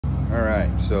All right,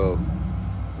 so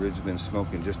Rid's been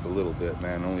smoking just a little bit,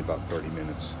 man, only about 30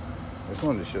 minutes. I just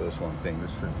wanted to show this one thing.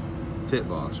 This is the pit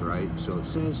boss, right? So it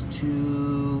says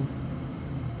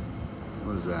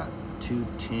what is that?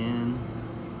 210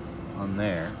 on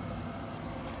there.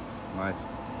 My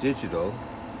digital,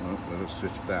 let us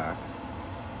switch back,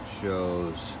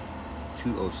 shows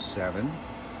 207.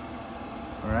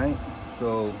 All right,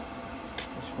 so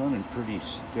it's running pretty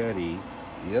steady.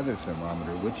 The other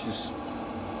thermometer, which is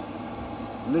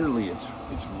literally it's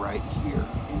right here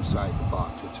inside the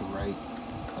box. It's right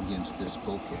against this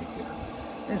bulkhead here.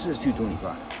 And it says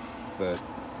 225, but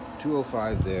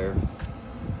 205 there,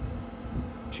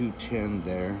 210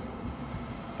 there.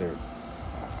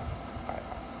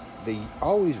 They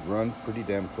always run pretty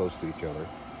damn close to each other.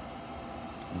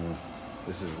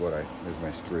 This is what there's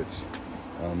my spritz.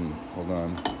 Hold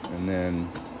on. And then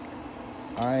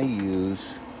I'm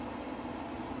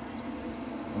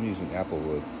using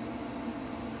applewood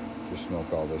to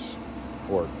smoke all this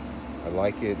pork. I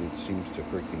like it. It seems to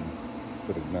freaking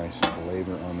put a nice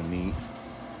flavor on the meat.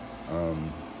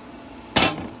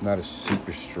 Not a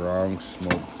super strong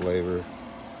smoke flavor.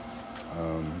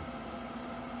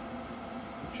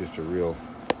 It's just a real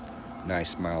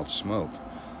nice mild smoke.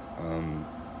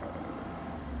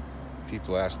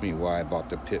 People ask me why I bought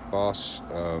the Pit Boss.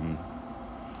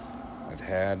 I've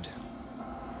had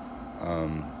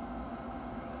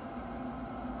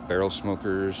barrel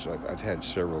smokers. I've had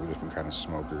several different kind of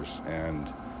smokers, and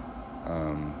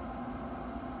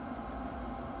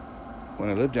when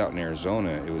I lived out in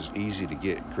Arizona, it was easy to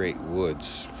get great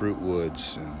woods, fruit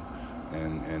woods,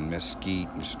 and mesquite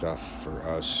and stuff for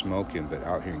us smoking. But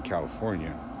out here in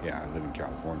California, yeah, I live in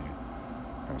California,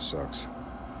 kind of sucks.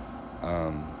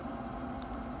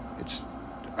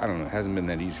 I don't know, it hasn't been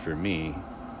that easy for me.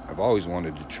 I've always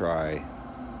wanted to try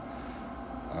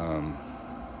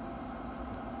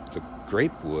the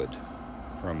grape wood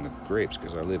from the grapes,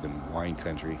 because I live in wine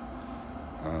country,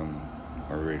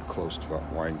 or very close to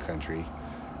wine country,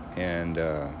 and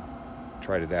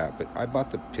tried that. But I bought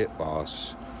the Pit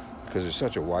Boss because there's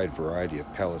such a wide variety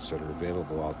of pellets that are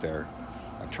available out there.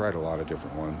 I've tried a lot of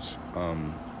different ones,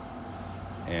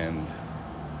 and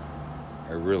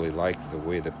I really like the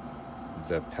way the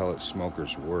pellet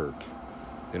smokers work.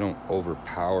 They don't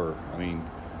overpower. I mean,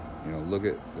 you know, look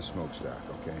at the smokestack,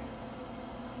 okay?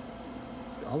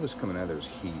 All that's coming out of there is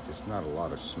heat. It's not a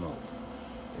lot of smoke.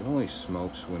 It only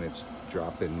smokes when it's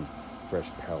dropping fresh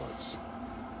pellets.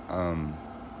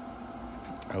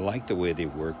 I like the way they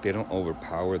work. They don't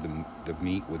overpower the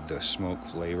meat with the smoke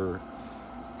flavor.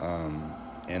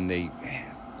 And I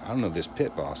don't know, this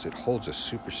Pit Boss, it holds a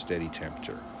super steady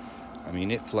temperature. I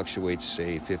mean, it fluctuates,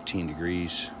 say, 15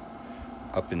 degrees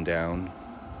up and down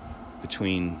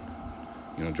between,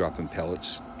 you know, dropping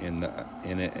pellets in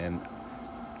it, and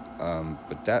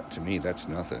but that, to me, that's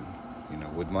nothing. You know,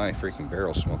 with my freaking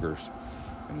barrel smokers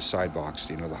and the side box,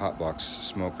 you know, the hot box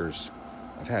smokers,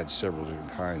 I've had several different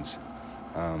kinds.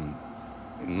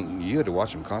 And you had to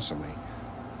watch them constantly.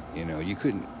 You know, you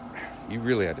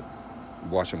really had to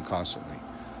watch them constantly.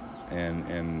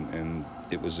 And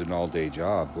it was an all-day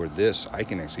job, where this, I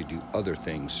can actually do other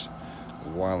things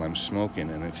while I'm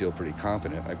smoking, and I feel pretty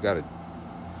confident. I've got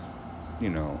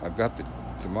the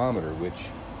thermometer, which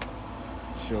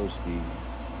shows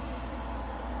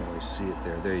how do I see it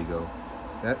there? There you go.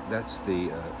 That's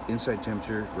the inside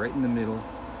temperature right in the middle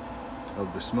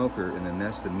of the smoker, and then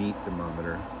that's the meat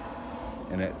thermometer.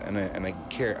 And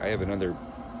I have another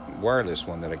wireless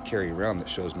one that I carry around that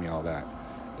shows me all that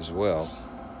as well.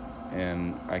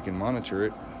 And I can monitor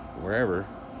it wherever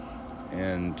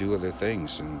and do other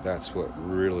things. And that's what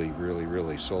really, really,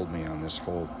 really sold me on this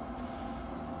whole,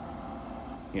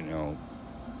 you know,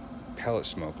 pellet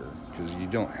smoker, because you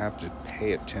don't have to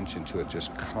pay attention to it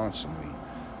just constantly.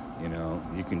 You know,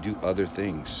 you can do other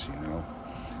things, you know.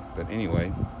 But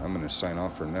anyway, I'm going to sign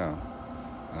off for now.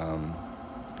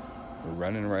 We're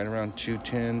running right around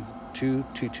 210,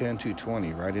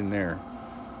 220, right in there,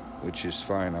 which is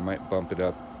fine. I might bump it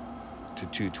up to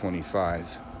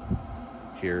 225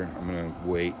 here. I'm going to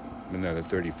wait another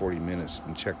 30-40 minutes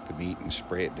and check the meat and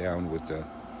spray it down with the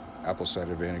apple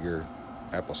cider vinegar,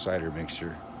 apple cider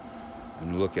mixture,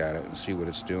 and look at it and see what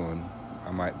it's doing.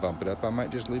 I might bump it up. I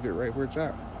might just leave it right where it's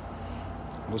at.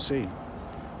 We'll see.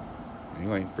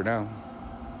 Anyway, for now,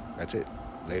 that's it.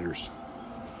 Laters.